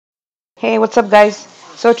Hey, what's up guys?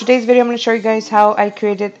 So today's video I'm going to show you guys how I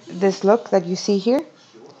created this look that you see here.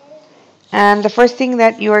 And the first thing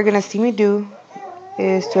that you are going to see me do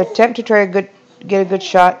is to attempt to get a good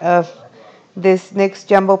shot of this NYX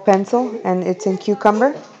Jumbo pencil, and it's in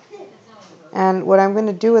cucumber. And what I'm going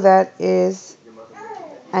to do with that is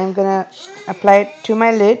I'm going to apply it to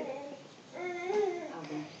my lid.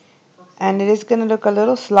 And it is going to look a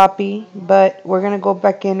little sloppy, but we're going to go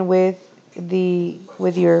back in with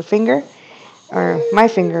your finger, or my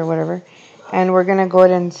finger, whatever, and we're gonna go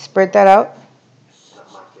ahead and spread that out,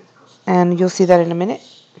 and you'll see that in a minute.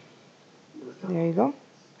 There you go.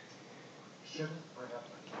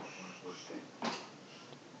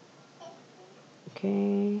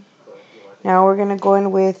 Okay, now we're gonna go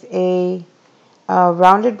in with a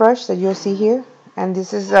rounded brush that you'll see here, and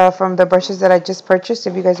this is from the brushes that I just purchased.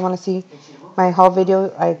 If you guys want to see my haul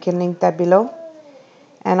video, I can link that below.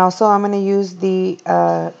 And also I'm going to use the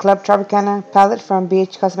Club Tropicana palette from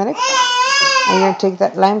BH Cosmetics. I'm going to take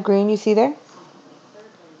that lime green you see there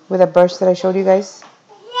with a brush that I showed you guys.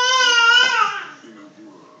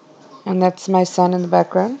 And that's my son in the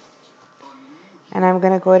background. And I'm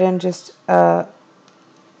going to go ahead and just apply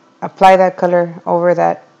that color over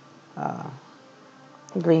that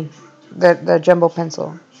green, the jumbo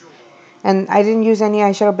pencil. And I didn't use any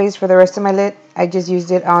eyeshadow base for the rest of my lid. I just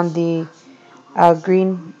used it on the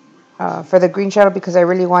green, for the green shadow, because I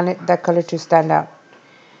really wanted that color to stand out.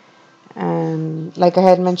 And like I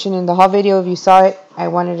had mentioned in the haul video, if you saw it, I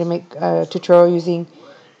wanted to make a tutorial using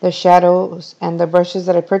the shadows and the brushes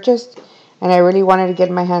that I purchased, and I really wanted to get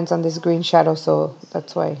my hands on this green shadow, so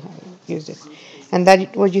that's why I used it. And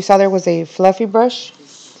that, what you saw there, was a fluffy brush,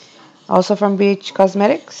 also from BH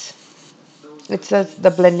Cosmetics. It says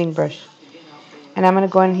the blending brush. And I'm going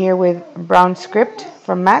to go in here with Brown Script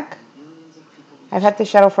from MAC. I've had this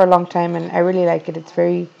shadow for a long time and I really like it. It's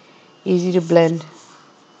very easy to blend.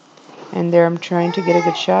 And there I'm trying to get a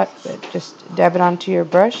good shot, but just dab it onto your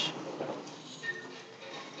brush.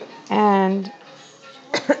 And,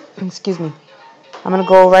 excuse me, I'm going to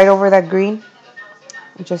go right over that green,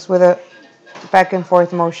 just with a back and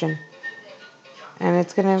forth motion. And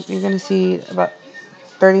you're going to see about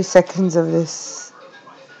 30 seconds of this.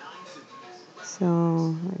 So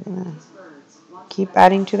I'm going to keep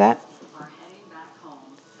adding to that.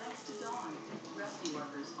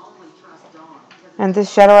 And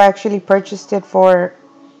this shadow, I actually purchased it for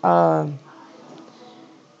my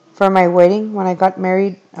wedding. When I got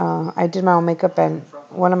married, I did my own makeup, and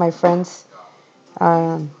one of my friends,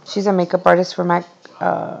 she's a makeup artist for MAC,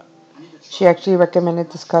 she actually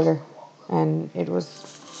recommended this color, and it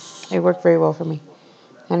worked very well for me.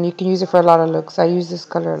 And you can use it for a lot of looks. I use this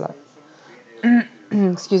color a lot.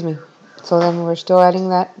 Excuse me. So then we're still adding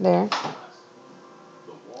that there.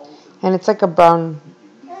 And it's like a brown,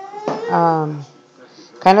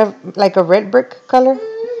 kind of like a red brick color.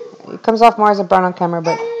 It comes off more as a brown on camera,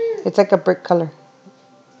 but it's like a brick color.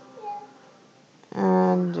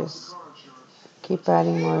 And just keep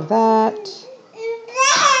adding more of that.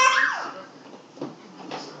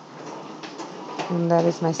 And that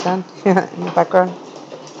is my son in the background.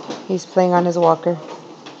 He's playing on his walker.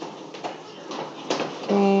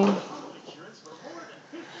 Okay.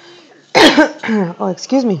 Oh,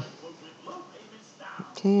 excuse me.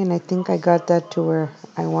 Okay, and I think I got that to where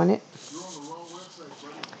I want it.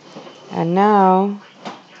 And now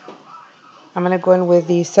I'm going to go in with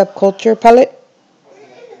the Subculture palette.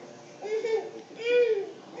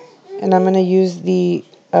 And I'm going to use the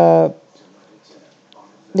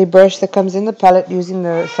brush that comes in the palette, using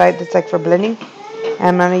the side that's like for blending. And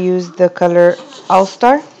I'm going to use the color All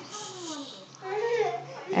Star.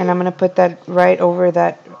 And I'm going to put that right over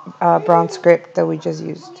that brown script that we just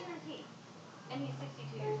used.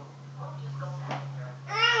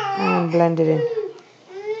 And blend it in.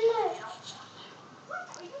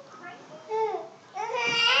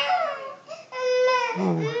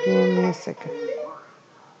 Give me a second.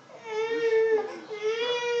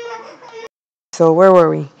 So where were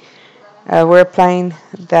we? We're applying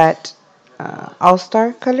that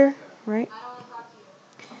All-Star color, right?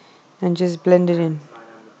 And just blend it in.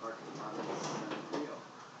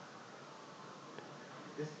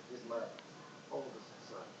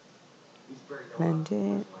 Blend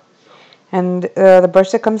it. And the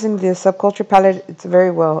brush that comes in the Subculture palette, it's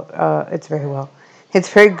very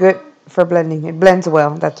good for blending. It blends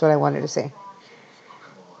well. That's what I wanted to say.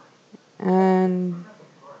 And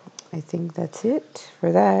I think that's it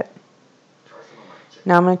for that.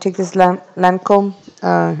 Now I'm going to take this Lancome.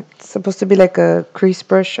 It's supposed to be like a crease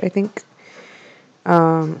brush, I think.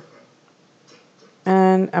 And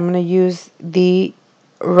I'm going to use the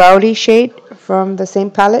Rowdy shade from the same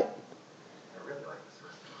palette.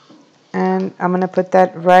 And I'm going to put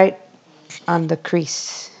that right on the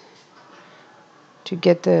crease to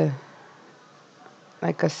get the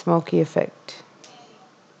like a smoky effect.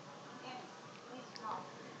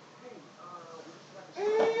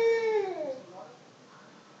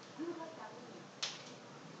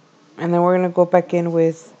 And then we're going to go back in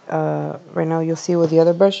with, right now you'll see with the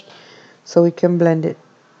other brush, so we can blend it.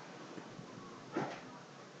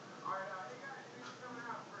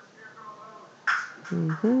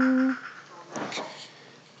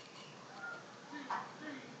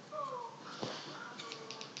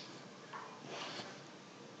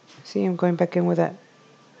 See, I'm going back in with that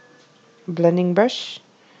blending brush.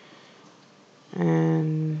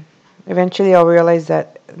 And eventually I'll realize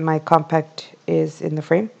that my compact is in the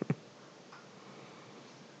frame.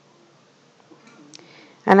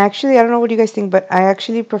 And actually, I don't know what you guys think, but I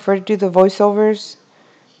actually prefer to do the voiceovers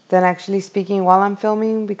than actually speaking while I'm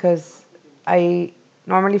filming, because I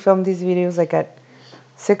normally film these videos like at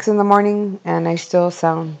 6 in the morning and I still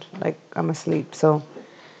sound like I'm asleep. So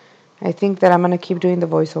I think that I'm going to keep doing the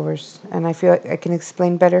voiceovers, and I feel like I can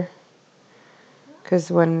explain better, because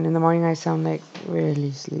when in the morning I sound like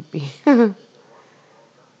really sleepy. So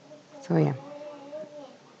yeah,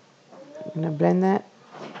 I'm going to blend that.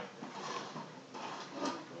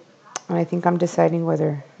 And I think I'm deciding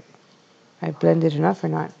whether I blended enough or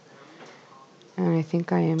not. And I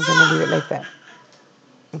think I am going to leave it like that.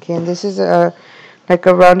 Okay, and this is like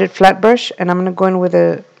a rounded flat brush, and I'm going to go in with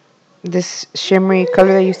this shimmery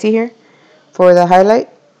color that you see here for the highlight.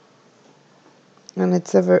 And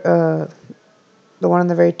it's the one on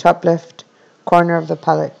the very top left corner of the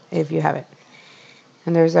palette, if you have it.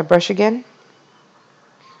 And there's that brush again.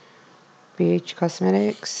 BH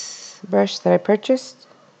Cosmetics brush that I purchased.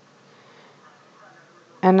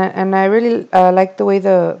 And I really like the way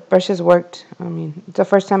the brushes worked. I mean, it's the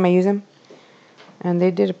first time I use them, and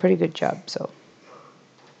they did a pretty good job, so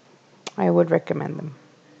I would recommend them.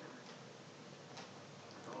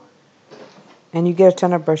 And you get a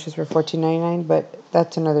ton of brushes for $14.99, but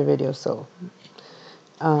that's another video. So,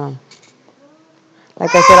 like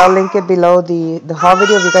I said, I'll link it below the haul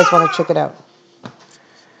video if you guys want to check it out.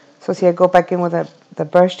 So see, I go back in with the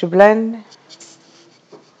brush to blend.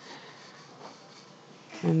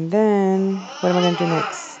 And then, what am I going to do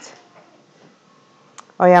next?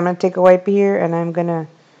 Oh yeah, I'm going to take a wipe here, and I'm going to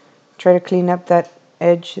try to clean up that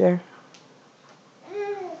edge there.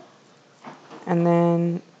 And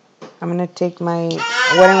then I'm going to take my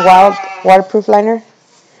Wet n Wild waterproof liner,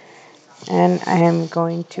 and I am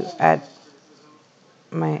going to add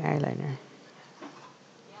my eyeliner.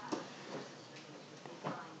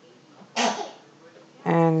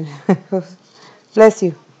 And bless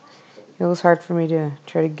you. It was hard for me to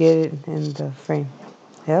try to get it in the frame.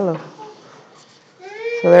 Hello.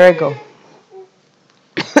 So there I go.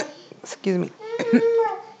 Excuse me.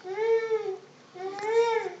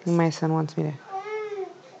 My son wants me to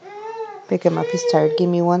pick him up. He's tired. Give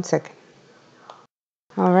me 1 second.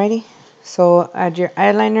 Alrighty. So add your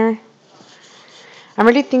eyeliner. I'm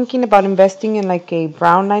really thinking about investing in like a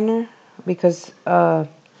brown liner, because well,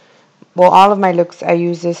 all of my looks I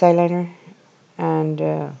use this eyeliner, and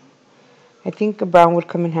I think a brown would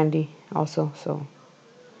come in handy also. So,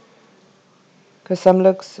 because some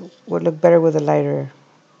looks would look better with a lighter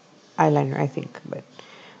eyeliner, I think. But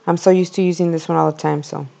I'm so used to using this one all the time,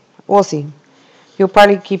 so we'll see. You'll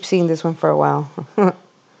probably keep seeing this one for a while.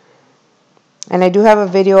 And I do have a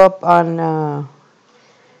video up on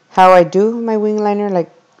how I do my wing liner, like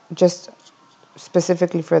just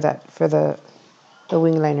specifically for that, for the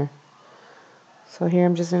wing liner. So here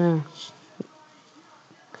I'm just gonna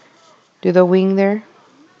do the wing there.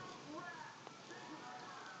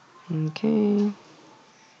 Okay,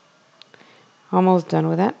 almost done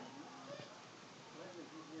with that.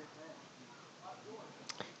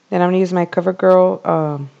 Then I'm gonna use my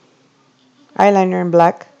CoverGirl eyeliner in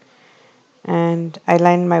black, and I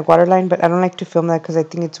line my waterline, but I don't like to film that because I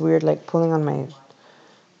think it's weird, like pulling on my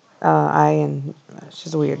eye, and it's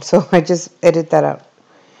just weird. So I just edit that out.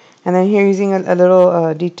 And then here, using a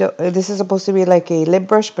little detail. This is supposed to be like a lip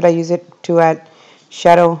brush, but I use it to add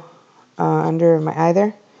shadow under my eye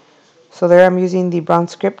there. So there I'm using the Brown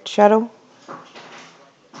Script shadow. I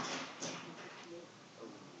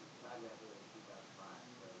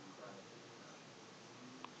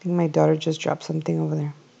think my daughter just dropped something over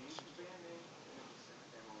there.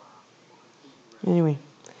 Anyway,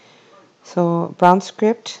 so Brown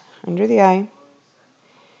Script under the eye.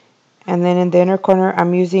 And then in the inner corner,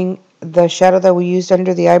 I'm using the shadow that we used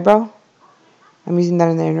under the eyebrow. I'm using that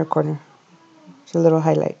in the inner corner. It's a little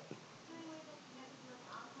highlight.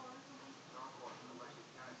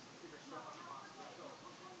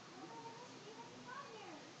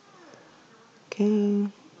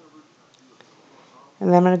 Okay.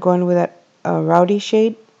 And then I'm going to go in with that rowdy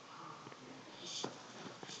shade.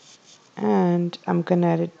 And I'm going to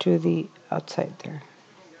add it to the outside there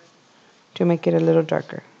to make it a little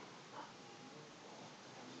darker.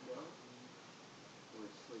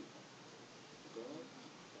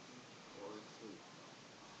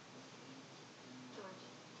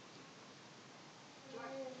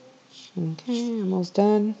 Okay, almost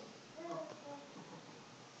done.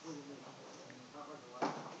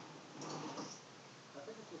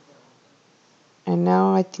 And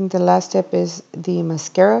now I think the last step is the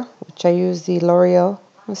mascara, which I use the L'Oreal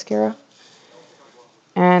mascara.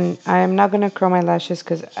 And I'm not going to curl my lashes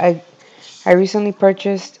because I recently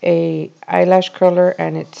purchased a eyelash curler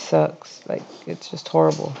and it sucks. Like, it's just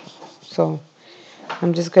horrible. So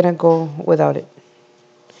I'm just going to go without it.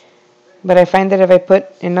 But I find that if I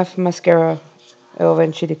put enough mascara, it'll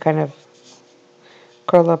eventually kind of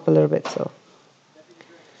curl up a little bit. So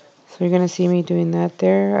you're going to see me doing that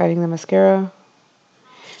there, adding the mascara.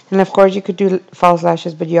 And of course you could do false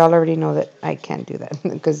lashes, but y'all already know that I can't do that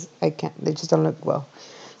because I can't. They just don't look well.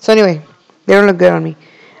 So anyway, they don't look good on me.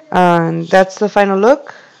 And that's the final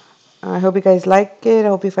look. I hope you guys like it. I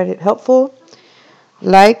hope you find it helpful.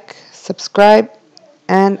 Like, subscribe,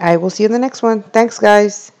 and I will see you in the next one. Thanks,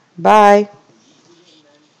 guys. Bye.